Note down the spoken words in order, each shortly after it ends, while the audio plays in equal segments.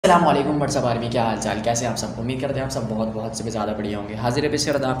अस्सलामुअलैकुम WhatsApp army, क्या हाल चाल, कैसे आप सब। उम्मीद करते हैं आप सब बहुत से भी ज़्यादा बढ़िया होंगे। हाजिर है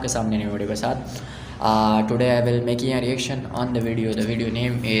फिर आपके सामने न्यू वीडियो के साथ। Today I will making a reaction on the video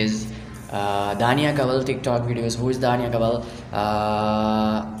name is दानिया Kanwal TikTok videos. Who is दानिया कंवल?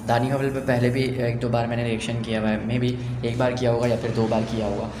 दानिया कंवल पे पहले भी एक दो बार मैंने रिएक्शन किया हुआ है, मे बी एक बार किया होगा या फिर दो बार किया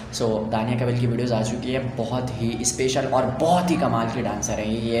होगा। सो दानिया कंवल की वीडियोज़ आ चुकी है। बहुत ही स्पेशल और बहुत ही कमाल की डांसर है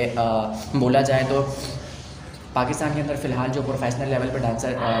ये। बोला जाए तो पाकिस्तान के अंदर फ़िलहाल जो प्रोफेशनल लेवल पर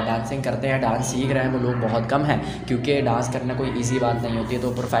डांसिंग करते हैं, डांस सीख रहे हैं, वो लोग बहुत कम हैं, क्योंकि डांस करना कोई इजी बात नहीं होती है। तो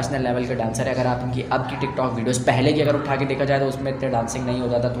प्रोफेशनल लेवल के डांसर है। अगर आप इनकी अब की टिकटॉक वीडियोस पहले की अगर उठा के देखा जाए तो उसमें इतने डांसिंग नहीं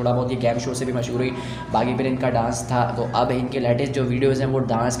होता था, थोड़ा बहुत ये गेम शो से भी मशहूर हुई, बाकी फिर इनका डांस था। तो अब इनके लेटेस्ट जो वीडियोज़ हैं वो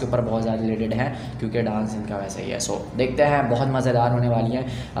डांस के ऊपर बहुत ज़्यादा रिलेटेड हैं, क्योंकि डांस इनका वैसे ही है। सो देखते हैं, बहुत मज़ेदार होने वाली हैं।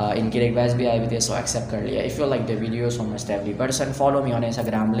 इनकी रिक्वेस्ट भी आई हुई थी, सो एक्सेप्ट कर लिया। If you like the video so much every person follow me on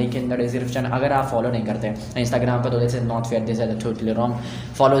Instagram, link in the description. अगर आप फॉलो नहीं करते इंस्टाग्राम पर तो this is not fair, this is totally wrong.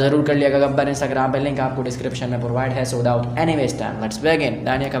 Follow जरूर कर लिएगा गब्बर इंस्टाग्राम पे, लिंक आपको डिस्क्रिप्शन में प्रोवाइड है। So without any waste time let's begin.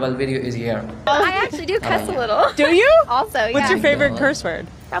 दानिया Kanwal video is here. I actually do cuss a little. Do you? Also, yeah. What's your favorite curse word?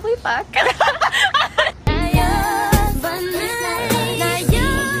 Probably fuck.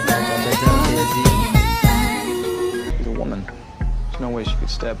 She's a woman. There's no way she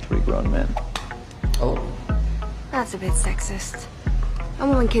could stab 3 grown men. Oh, That's a bit sexist. A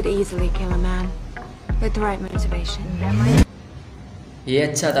woman could easily kill a man with the right motivation. ये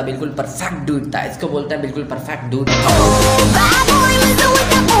अच्छा था, बिल्कुल perfect dude था। इसको बोलते हैं बिल्कुल perfect dude.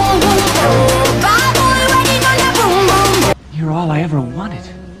 You're all I ever wanted.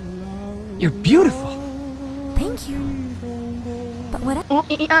 You're beautiful. Thank you. But what?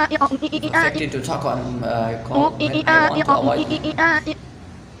 Affected to talk on call when I want to avoid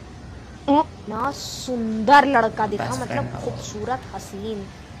ना सुंदर लड़का दिखा, Best मतलब friend. खूबसूरत हसीन,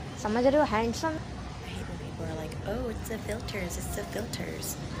 समझ रहे हो, handsome. I hate when people are like, oh, it's the filters, it's the filters.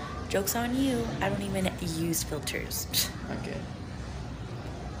 Joke's on you, I don't even use filters. Okay.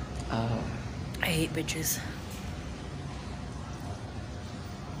 I hate bitches.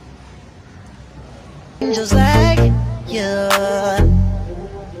 Just like you.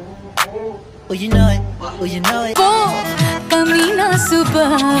 Oh, you know it. Oh, you know it. कमीना सुबह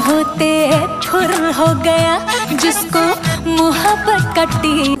होते ठुर हो गया जिसको मोहब्बत का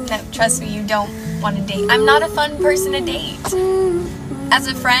T. No, trust me, you don't want to date. I'm not a fun person to date. As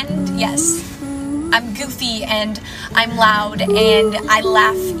a friend, yes. I'm goofy and I'm loud and I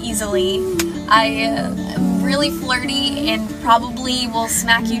laugh easily. I am really flirty and probably will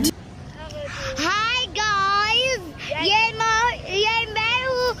smack you too. Hi guys, ये मैं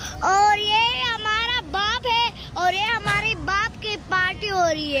हूँ और ये हमारा बाप है और ये हमारे बाप की पार्टी हो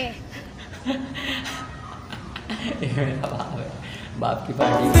रही है। ये मेरा बाप है, बाप की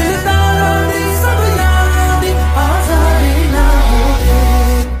party.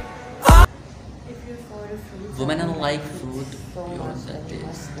 Women don't like food.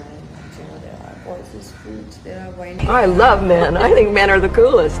 I love men. I think men are the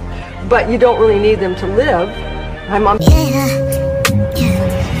coolest. But you don't really need them to live. I'm on.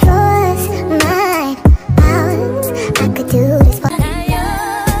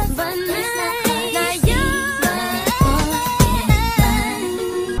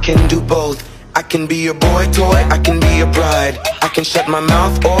 Can do both. I can be your boy toy, I can be your bride. I can shut my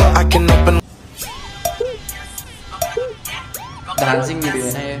mouth or I can open. Dancing video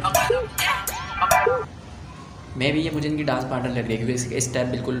है ना ये। मे भी ये मुझे इनकी dance partner लग रही है, क्योंकि इसके स्टेप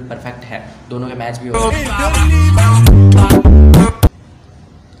बिल्कुल परफेक्ट है, दोनों के मैच भी हो रहे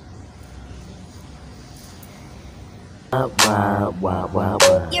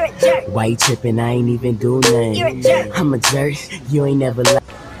You're a jerk. Why you tripping? I ain't even do nothing. You're a jerk. I'm a jerk. You ain't never like.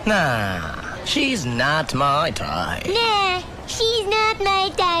 Nah, she's not my type. Nah, she's not my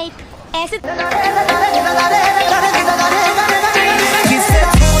type. ऐसे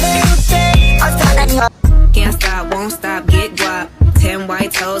Can't stop, won't stop, get guap. 10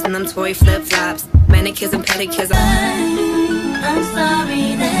 white toes and them toy flip flops. Manicures and pedicures. I'm sorry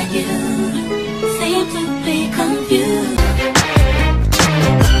that you seem to be confused.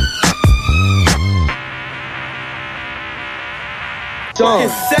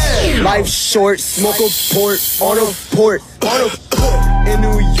 Life's short, smoke a port, on a port, in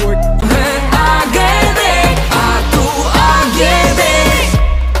New York.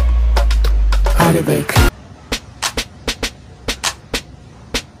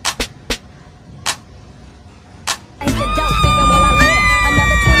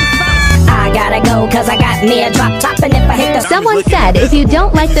 I gotta go 'cause I got me a drop top, and if I hit the. Someone said if you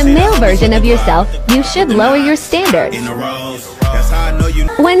don't like the male version of yourself, you should lower your standards. That's how I know you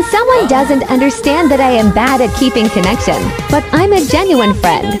When someone doesn't understand that I am bad at keeping connection, but I'm a genuine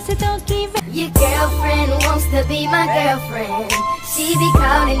friend. Your girlfriend wants to be my girlfriend. She be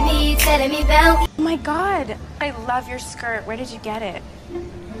calling me, telling me about. Oh my god, I love your skirt. Where did you get it?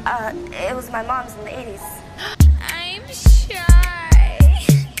 It was my mom's in the 80s. I'm shy.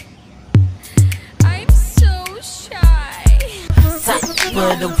 I'm so shy. Top of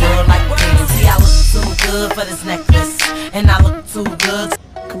the world like crazy. I look too good for this necklace, and I look too good.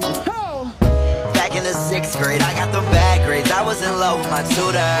 Come on. Back in the 6th grade, I got the bad grades. I was in love with my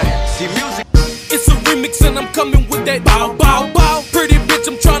tutor. See music. It's a remix and I'm coming with that bow bow bow. Pretty bitch,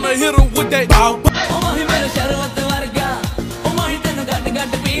 I'm tryna hit her with that bow bow.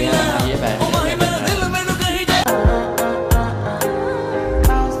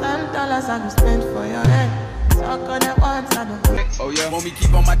 Oh yeah, want me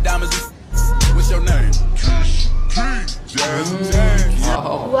keep on my diamonds? What's your name?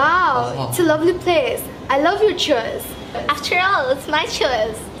 Wow, it's a lovely place. I love your choice. After all, it's my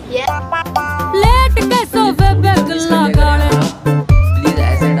choice. Yeah.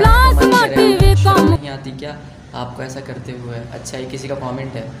 नहीं आती क्या आपको ऐसा करते हुए? अच्छा, ये किसी का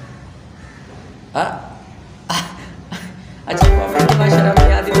कमेंट है? अच्छा, कमेंट के बाद शर्म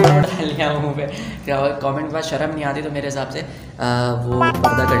नहीं आती तो डाल लिया मुँह पे। कमेंट के बाद शर्म नहीं आती तो मेरे हिसाब से वो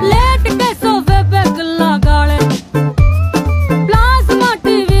पर्दा कर लिया।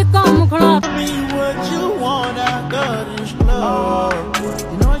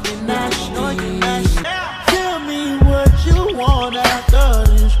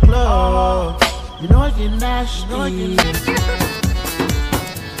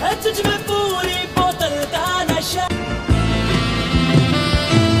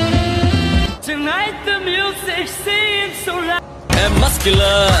 Tonight the music seems so loud and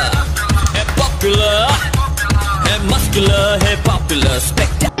muscular and popular and muscular and popular.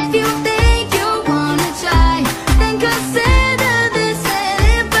 If you think you wanna try, then consider this an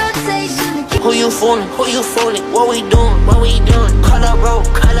invitation. Who you fooling? Who you fooling? What we doing? What we doing? Color bro,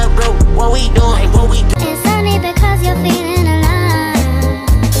 what we doing? What we doing? It's only because you're feeling alive.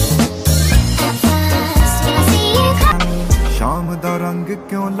 At first, when I see you cry. शाम दा रंग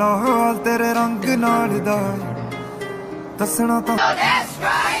क्यों लाल तेरे रंग नाल दा दसना तो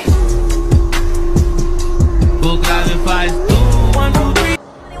Who classifies 1, 2, 3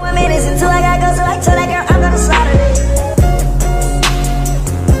 21 minutes until I gotta go, so I tell that girl I'm gonna slaughter it.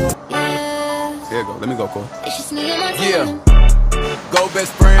 Here go, let me go, Cole. Yeah. Go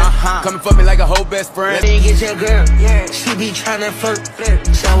best friend, coming for me like a whole best friend. Let me get your girl, yeah. She be tryna flirt,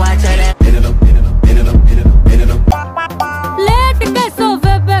 so I tell that.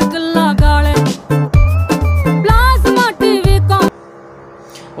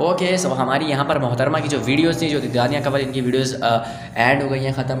 Okay, सो हमारी यहाँ पर मोहतरमा की जो videos थी, जो थी दानिया कंवल, इनकी वीडियोस एंड हो गई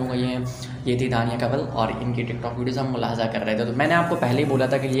हैं, ख़त्म हो गई हैं। ये थी दानिया कंवल और इनकी टिकटॉक वीडियोस हम मुलाहाजा कर रहे थे। तो मैंने आपको पहले ही बोला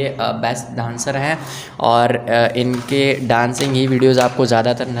था कि ये बेस्ट डांसर हैं और इनके डांसिंग ही वीडियोस आपको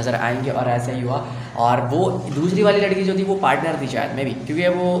ज़्यादातर नज़र आएंगे और ऐसा ही हुआ। और वो दूसरी वाली लड़की जो थी वो पार्टनर थी शायद में भी, क्योंकि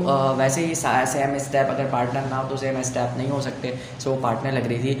वो वैसे ही सेम स्टेप, अगर पार्टनर ना हो तो सेम स्टेप नहीं हो सकते, सो वो पार्टनर लग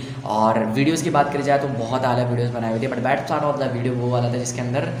रही थी। और वीडियोज़ की बात करी जाए तो बहुत आला वीडियोज़ बनाए हुए थे, but best part of the video वो वाला था जिसके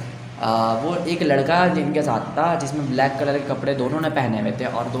अंदर वो एक लड़का जिनके साथ था जिसमें ब्लैक कलर के कपड़े दोनों ने पहने हुए थे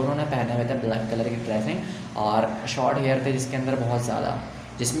और दोनों ने पहने हुए थे ब्लैक कलर की ड्रेसें और शॉर्ट हेयर थे जिसके अंदर बहुत ज़्यादा,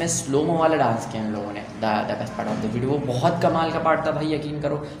 जिसमें स्लोमो वाला डांस किया इन लोगों ने। The best part of the video, वो बहुत कमाल का पार्ट था भाई, यकीन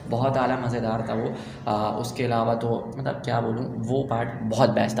करो, बहुत आला मज़ेदार था वो। उसके अलावा तो मतलब क्या बोलूँ, वो पार्ट बहुत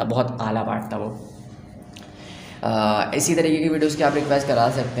बेस्ट था, बहुत आला पार्ट था वो। इसी तरीके की वीडियोस की आप रिक्वेस्ट करा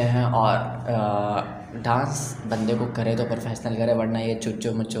सकते हैं और डांस बंदे को करे तो प्रोफेशनल करे, वरना ये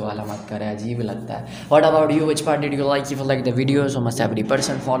चुच्चो मुच्चो वाला मत करे, अजीब लगता है। What about you, which part did you like? If you like the video, so must every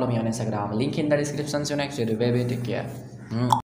person follow me on Instagram, link in the description. So next video, bye bye, take care.